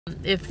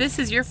If this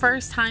is your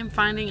first time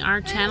finding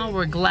our channel,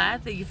 we're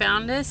glad that you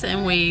found us,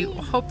 and we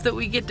hope that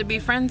we get to be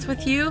friends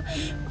with you.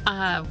 We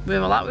have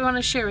a lot we want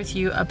to share with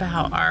you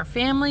about our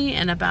family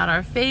and about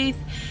our faith,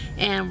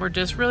 and we're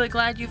just really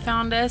glad you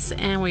found us,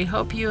 and we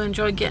hope you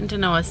enjoyed getting to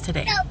know us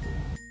today.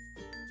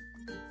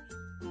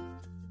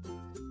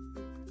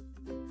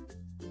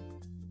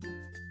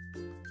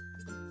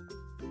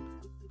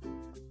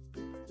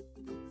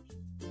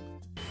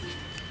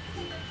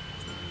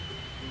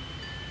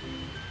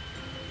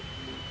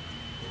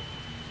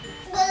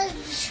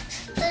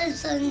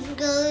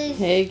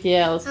 Heck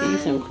yeah, let's get you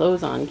some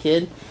clothes on,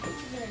 kid.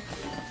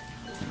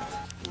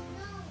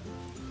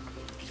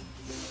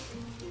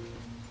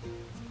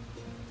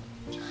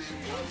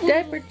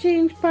 Diaper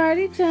change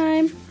party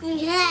time.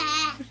 Yeah.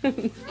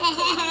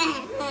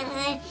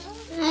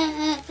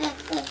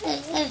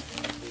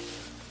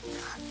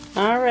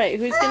 Alright,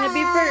 who's gonna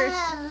be first?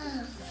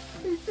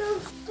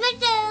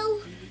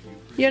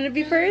 You wanna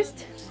be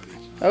first?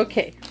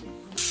 Okay.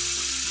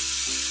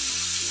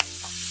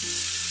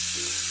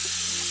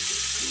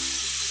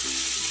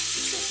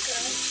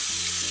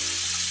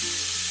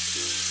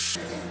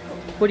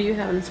 What are you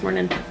having this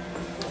morning?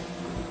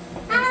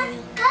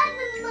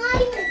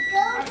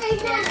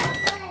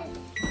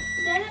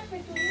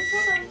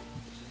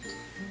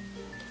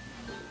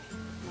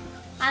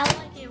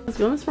 How's it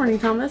going this morning,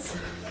 Thomas?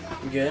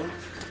 Good.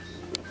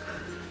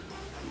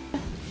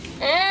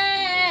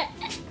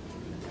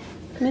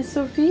 Miss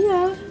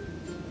Sophia.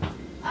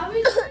 Are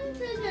we going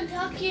to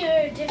Kentucky or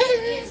a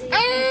different museum?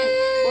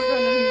 We're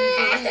going to the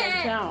museum in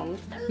town.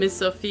 Miss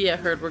Sophia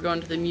heard we're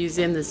going to the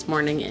museum this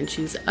morning, and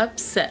she's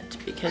upset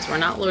because we're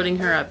not loading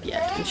her up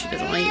yet. And she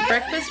doesn't want to eat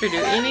breakfast or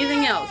do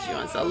anything else. She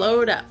wants to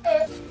load up.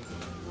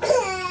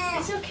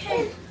 It's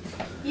okay.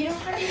 You don't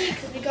have to eat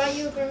because we got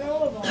you a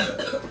granola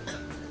bar.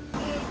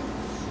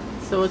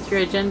 So what's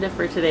your agenda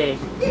for today?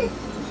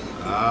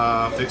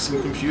 Fix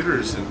some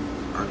computers and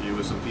argue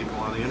with some people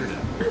on the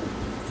internet.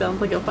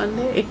 Sounds like a fun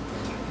day.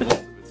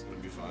 It's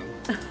gonna be fun.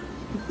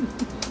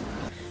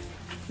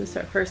 This is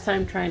our first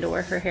time trying to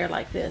wear her hair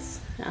like this.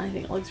 I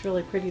think it looks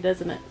really pretty,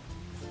 doesn't it?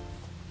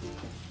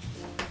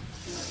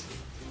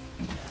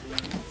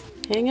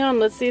 Hang on,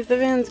 let's see if the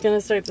van's gonna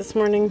start this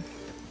morning.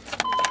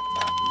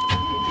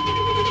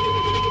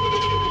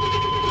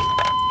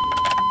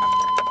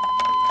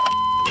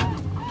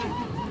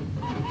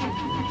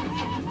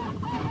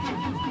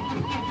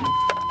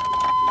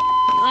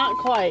 Not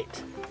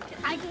quite.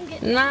 I can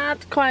get.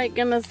 Not quite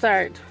gonna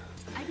start.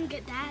 I can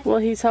get that. Well,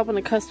 he's helping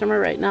a customer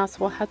right now, so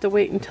we'll have to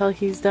wait until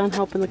he's done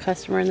helping the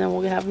customer, and then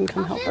we'll have him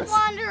come help us.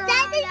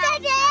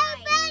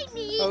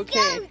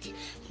 Okay.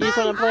 You just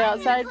want to play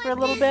outside for a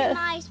little bit?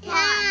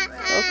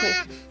 Okay.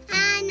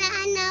 And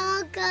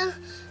I'll go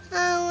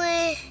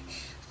away.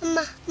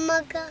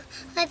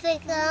 I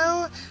think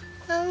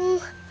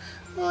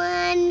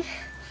one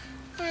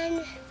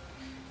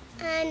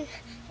and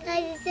that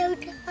is so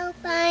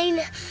fine.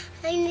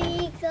 I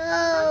need to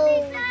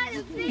go.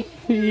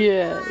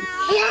 Yes.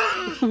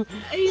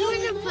 Are you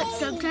going to put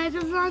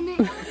subtitles on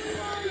it?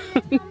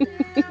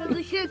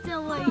 I can't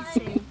tell what he's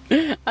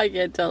saying. I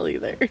can't tell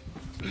either.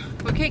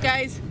 Okay,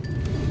 guys.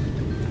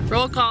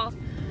 Roll call.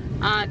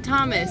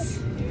 Thomas.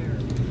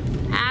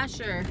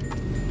 Asher.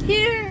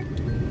 Here.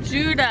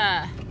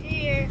 Judah.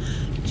 Here.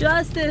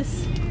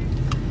 Justice.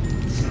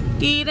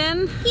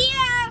 Eden.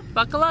 Here.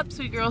 Buckle up,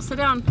 sweet girl. Sit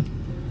down.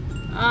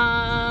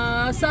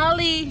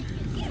 Sally.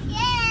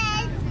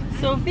 Yes.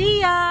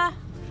 Sophia.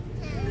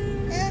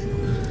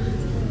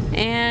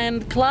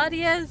 And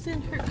Claudia's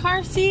in her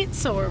car seat,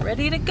 so we're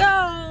ready to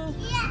go.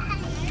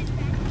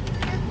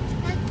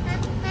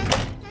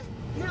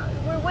 No,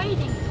 we're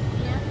waiting.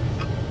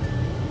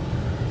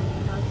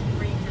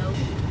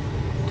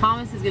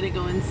 Thomas is going to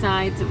go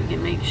inside so we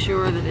can make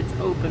sure that it's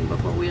open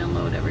before we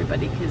unload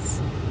everybody,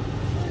 because,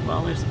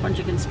 well, there's a bunch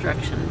of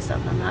construction and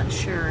stuff. I'm not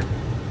sure.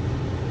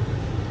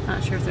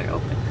 Not sure if they're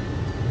open.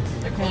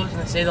 They're closing.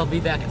 They say they'll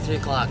be back at 3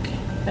 o'clock.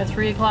 At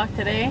 3 o'clock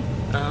today?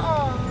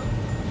 Oh.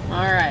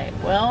 Alright,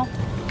 well,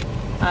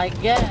 I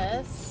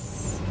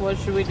guess, what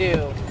should we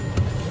do?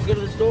 Go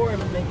to the store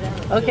and make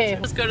that. Okay,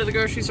 let's go to the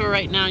grocery store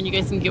right now and you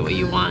guys can get what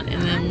you want,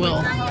 and then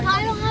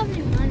I don't have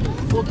any money.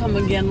 we'll come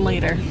again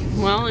later.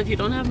 Well, if you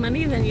don't have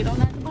money, then you don't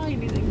have to buy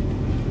anything.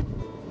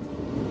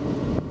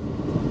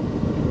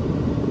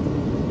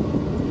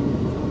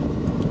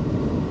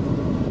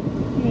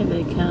 Here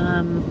they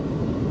come.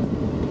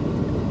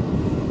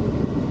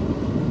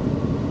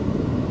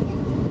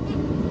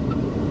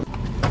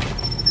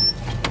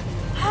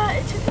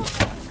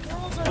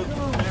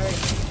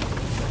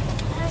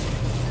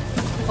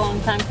 A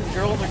long time because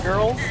girls are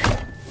girls.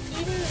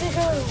 Eden's a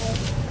girl.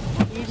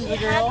 Eden's She a had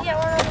to girl. get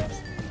one of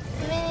those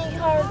mini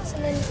carts,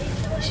 and then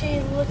she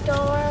looked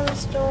all around the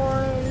store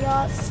and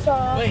got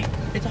stuff. Wait,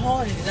 it's a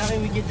holiday. Does that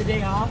mean we get the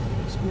day off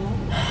from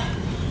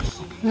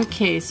school?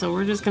 Okay, so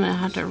we're just gonna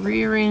have to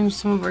rearrange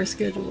some of our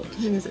schedule. What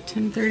time is it?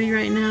 10:30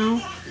 right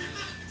now.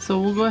 So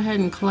we'll go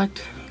ahead and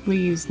collect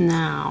leaves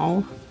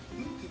now.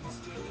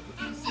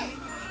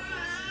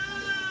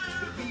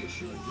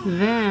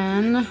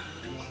 Then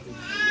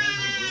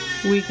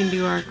we can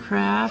do our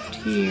craft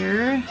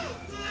here.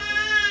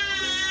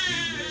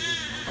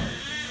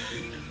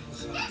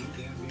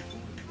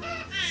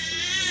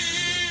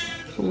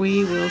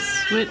 We will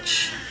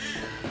switch,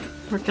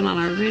 working on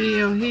our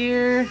video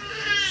here,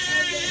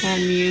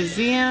 and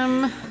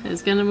museum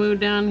is gonna move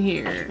down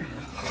here.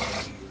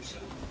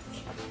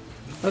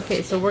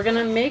 Okay, so we're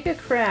gonna make a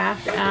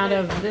craft out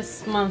of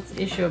this month's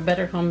issue of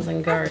Better Homes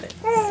and Gardens.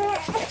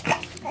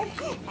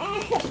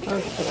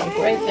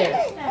 Okay, right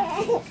there.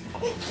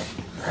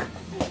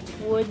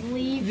 Wood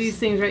leaves. These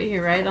things right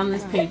here, right on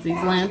this page,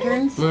 these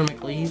lanterns. I'm gonna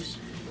make leaves.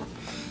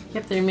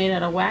 Yep, they're made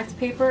out of wax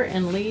paper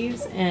and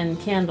leaves and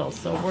candles,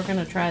 so we're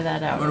gonna try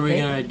that out. What are we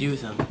okay? gonna do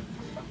with them?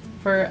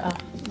 For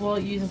we'll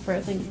use them for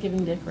a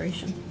Thanksgiving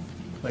decoration.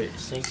 Wait,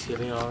 it's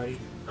Thanksgiving already?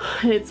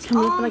 It's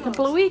coming up in a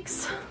couple of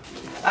weeks.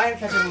 I haven't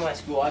touched them in my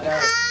school. I got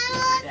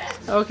that.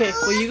 Okay,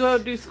 well you go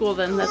do school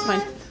then, that's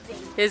fine.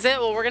 Is it?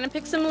 Well, we're gonna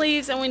pick some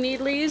leaves, and we need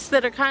leaves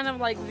that are kind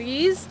of like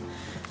these,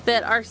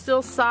 that are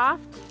still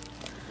soft.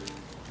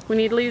 We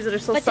need leaves that are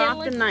still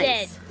soft and nice.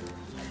 Dead.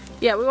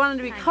 Yeah, we want them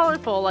to be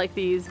colorful like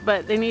these,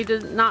 but they need to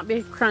not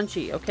be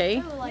crunchy,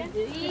 okay? Like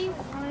these.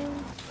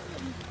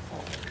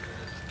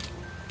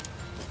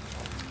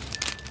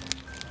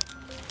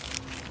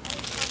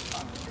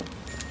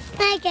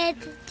 I get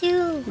to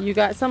do. You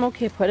got some?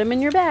 Okay, put them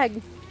in your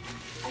bag.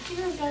 I think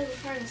I'm going to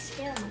try to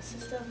scale my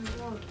sister.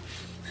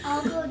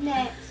 I'll go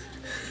next.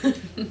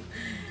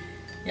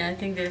 Yeah, I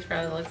think theirs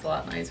probably looks a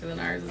lot nicer than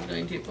ours is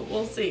going to, but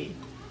we'll see.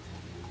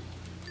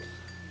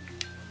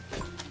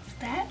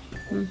 That?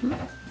 Mm-hmm.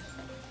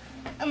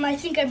 I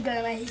think I'm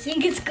done. I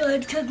think it's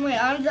good because my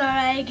arms are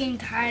already getting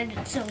tired.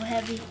 It's so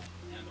heavy.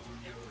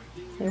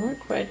 They weren't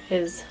quite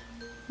as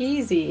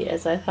easy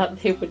as I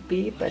thought they would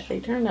be, but they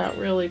turned out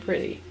really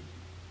pretty.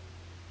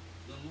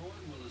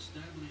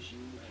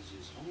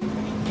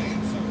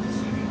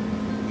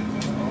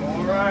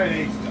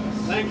 Alrighty.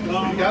 Thank you.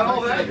 You got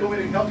all that? You want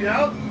me to help you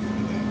out?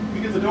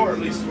 We get the door at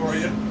least for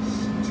you.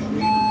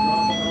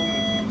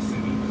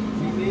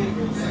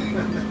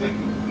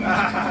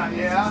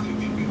 Yeah.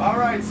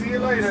 Alright, see you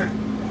later.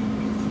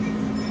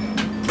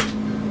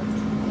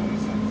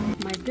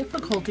 My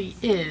difficulty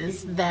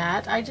is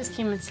that I just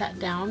came and sat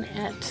down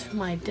at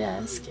my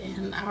desk,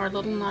 and our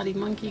little naughty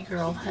monkey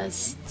girl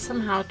has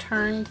somehow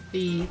turned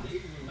the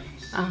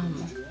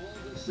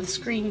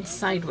screen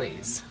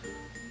sideways.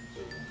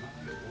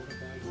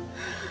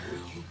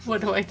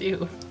 What do I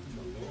do?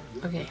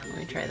 Okay, let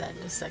me try that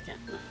in just a second.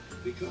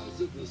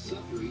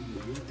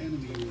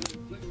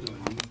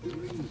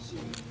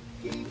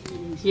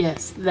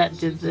 Yes, that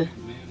did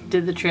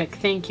the trick.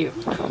 Thank you.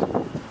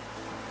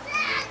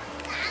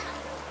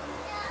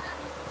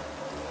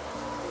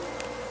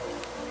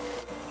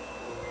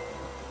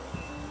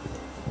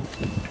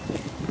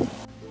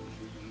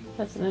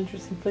 That's an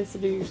interesting place to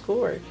do your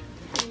schoolwork.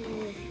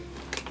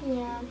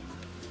 Yeah.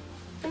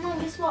 And then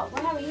guess what?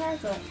 We're having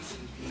haircuts.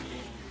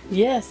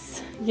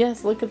 Yes,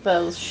 yes, look at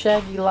those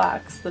shaggy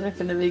locks that are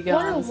going to be gone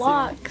What are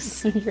locks?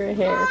 soon. Your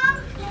hair.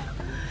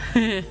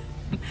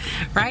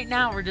 Right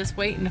now we're just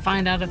waiting to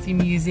find out if the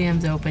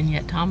museum's open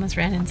yet. Thomas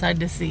ran inside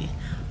to see.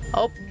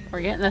 Oh,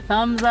 we're getting a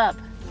thumbs up.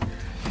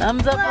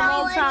 Thumbs up from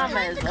old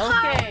Thomas.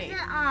 Okay.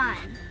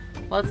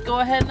 Let's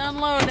go ahead and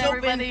unload,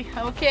 everybody.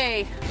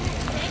 Okay.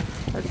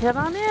 Let's head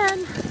on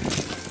in.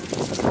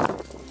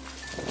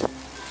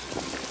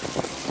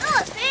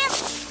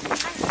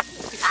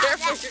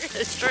 Careful, you're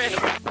gonna trip.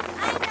 I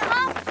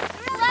know.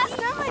 Last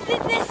time I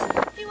did this,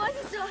 it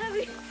wasn't so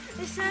heavy.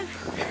 This time,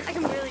 I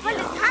can really get it.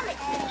 Mom,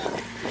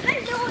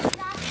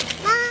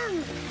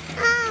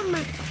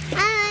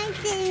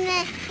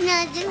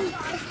 I didn't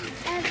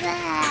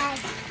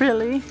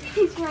Really?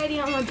 He's writing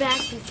on my back,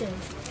 he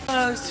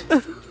says.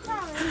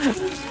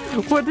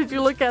 What did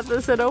you look at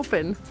that said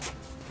open?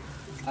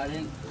 I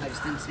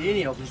just didn't see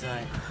any open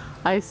sign.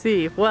 I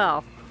see.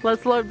 Well,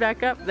 let's load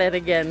back up then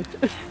again.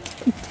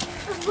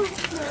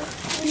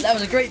 That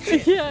was a great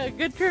trip. Yeah,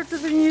 good trip to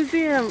the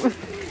museum.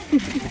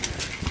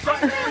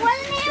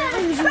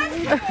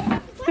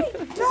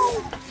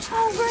 No!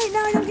 Oh, right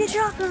now I don't get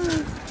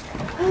shotgun.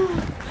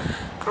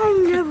 I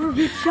never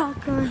get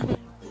shotgun.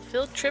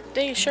 Field trip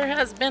day sure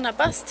has been a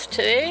bust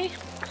today.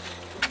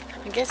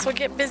 I guess we'll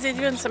get busy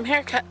doing some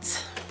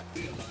haircuts.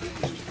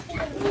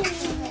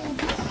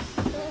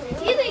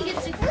 You think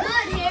it's a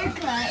good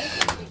haircut?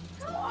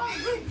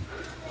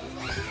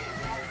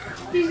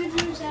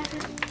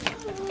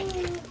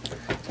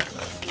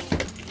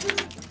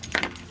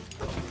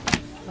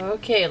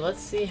 Okay, let's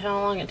see how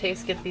long it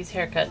takes to get these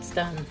haircuts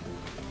done.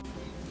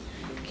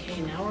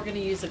 Okay, now we're going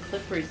to use the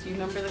clippers. Do you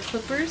remember the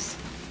clippers?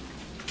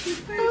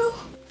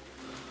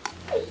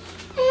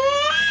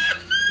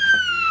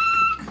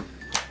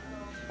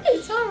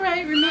 It's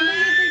alright, remember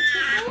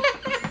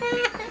that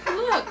they tickle?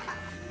 Look!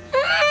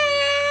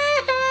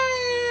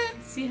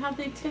 See how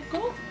they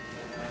tickle?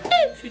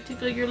 Should we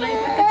tickle your leg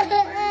with the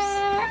clippers?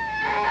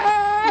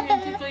 You're going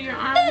to tickle your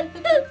arm with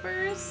the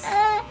clippers?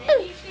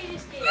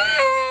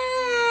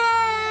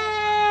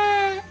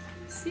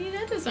 See,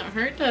 that doesn't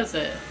hurt, does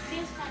it?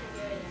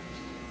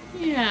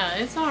 Yeah,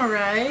 it's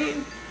alright.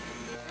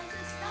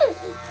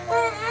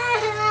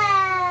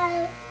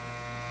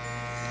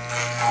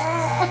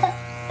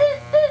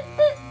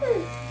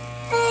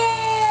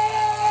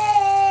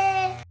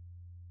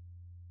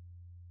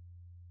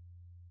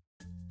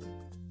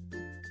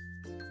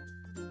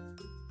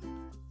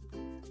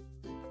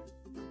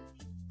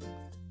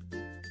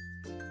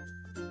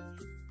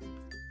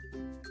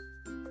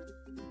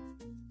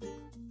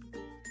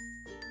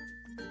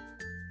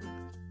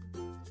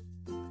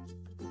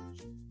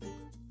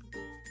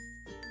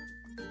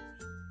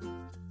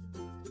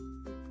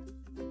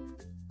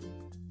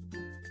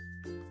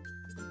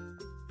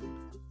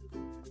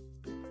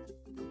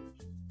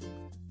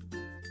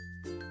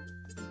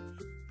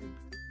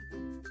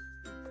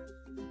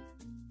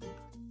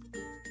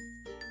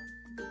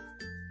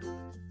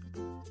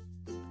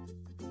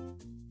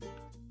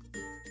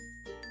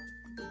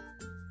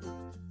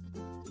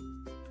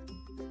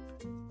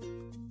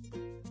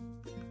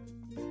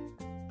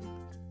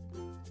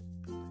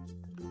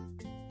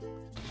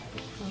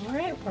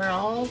 Alright, we're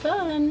all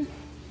done.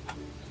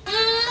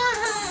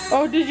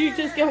 Oh, did you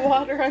just get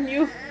water on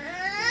you?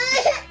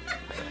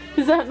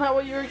 Is that not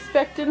what you were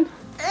expecting?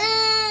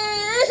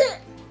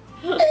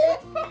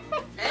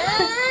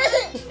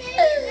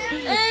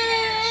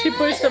 She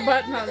pushed a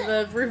button on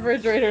the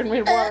refrigerator and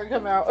made water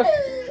come out.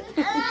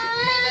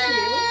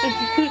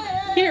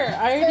 Here,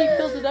 I already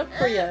filled it up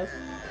for you.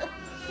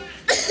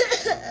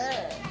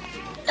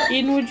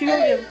 Eden, would you go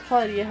give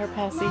Claudia her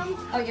passy?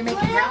 Oh, you're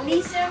making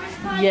brownies?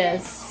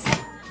 Yes.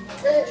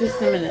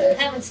 Just a minute.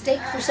 Having steak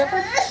for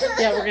supper?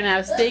 Yeah, we're gonna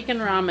have steak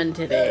and ramen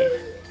today.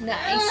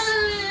 Nice.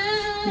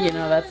 You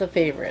know, that's a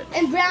favorite.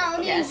 And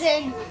brownies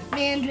and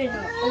mandarin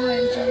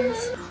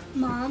oranges.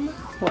 Mom?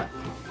 What?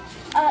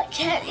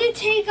 Can't you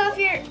take off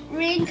your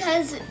ring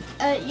because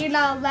you're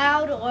not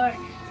allowed, or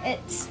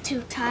it's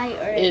too tight?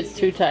 Or It's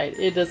too tight.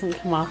 It doesn't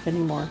come off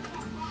anymore.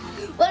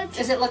 What if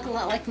Does it look a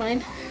lot like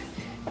mine?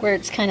 Where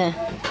it's kind of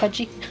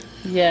pudgy?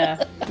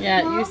 Yeah. Yeah,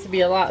 it used to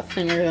be a lot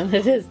thinner than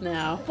it is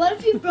now. What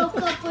if you broke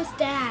up with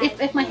Dad?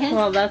 If my hands...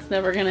 Well, that's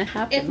never gonna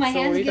happen, If my so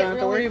hands we get don't have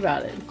to worry really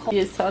about it.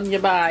 He's telling you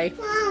bye.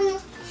 Mom,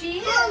 she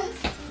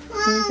is.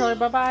 Can you tell her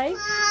bye-bye?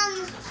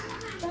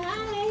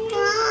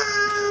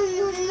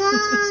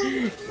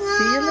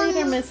 See you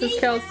later, Mrs.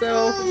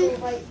 Kelso.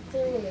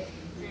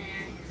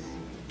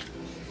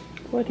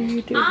 What are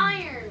you doing?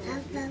 Iron.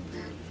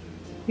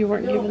 You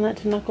weren't giving that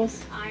to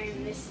Knuckles?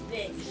 Iron this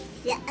thing.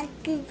 Yeah, I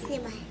can see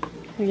my.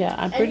 Yeah,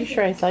 I'm pretty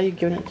sure I saw you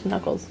giving it to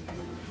Knuckles.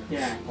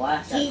 Yeah,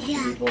 last time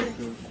Yeah. we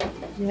bulletproof.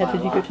 Yeah,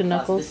 did you go to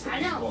Knuckles? I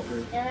know.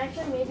 And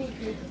actually, maybe you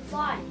could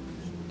fly.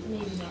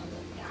 Maybe not.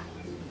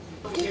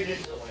 And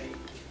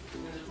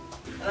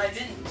I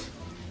didn't.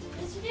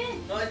 Yes, you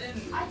did. No, I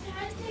didn't. I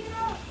tried to take it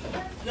off.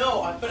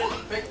 No, I put it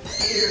right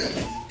here.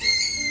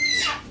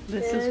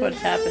 This is what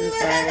happens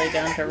when I lay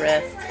down to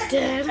rest.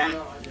 Dad.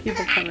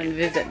 People come and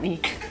visit me.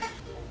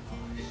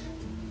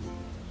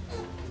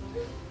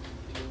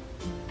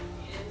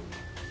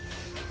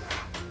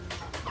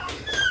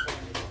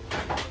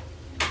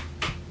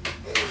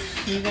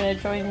 You gonna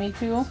join me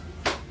too?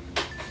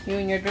 You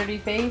and your dirty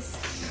face?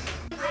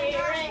 Here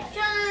it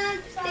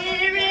comes.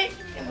 Here it.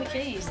 We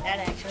could use that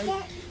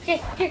actually. Here,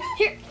 here,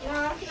 here. Can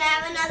I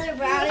have another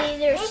brownie?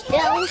 There's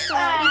still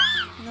some.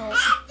 No.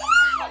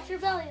 Watch your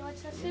belly. Watch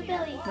your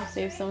belly. We'll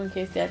save some in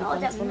case Daddy Oh,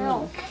 comes that from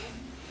milk. home.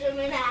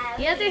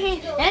 The other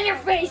hand and your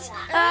face.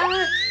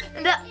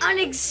 The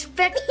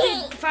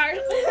unexpected part.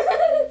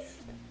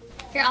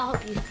 Here, I'll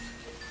help you.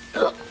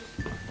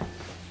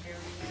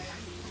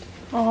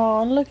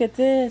 Oh, look at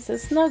this. A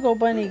Snuggle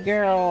Bunny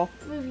girl.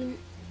 Moving.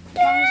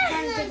 Mom's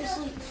trying to take a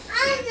sleep.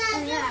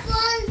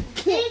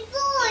 Big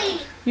boy.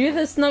 You're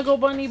the Snuggle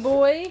Bunny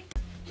boy?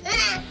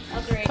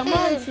 Okay. Come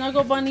on,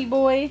 Snuggle Bunny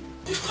boy.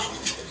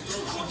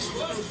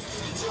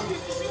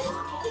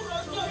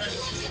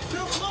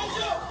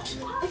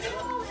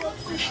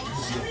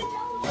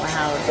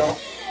 Wow.